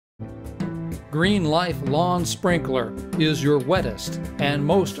Green Life Lawn Sprinkler is your wettest and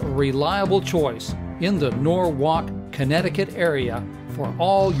most reliable choice in the Norwalk, Connecticut area for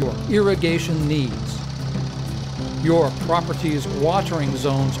all your irrigation needs. Your property's watering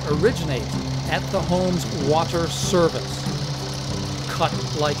zones originate at the home's water service. Cut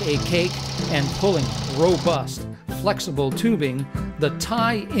like a cake and pulling robust, flexible tubing, the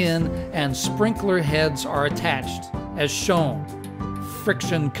tie-in and sprinkler heads are attached as shown.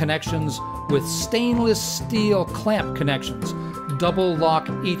 Friction connections with stainless steel clamp connections double lock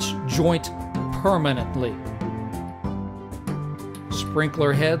each joint permanently.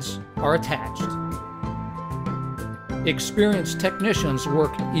 Sprinkler heads are attached. Experienced technicians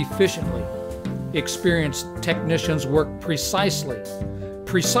work efficiently. Experienced technicians work precisely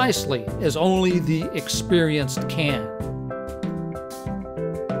as only the experienced can.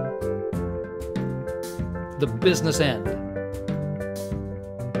 The business end.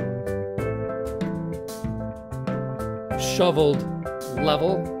 Shoveled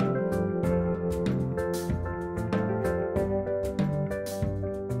level.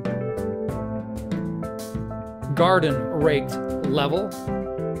 Garden raked level.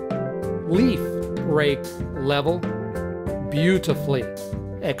 Leaf raked level. Beautifully,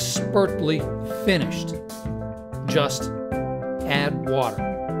 expertly finished. Just add water.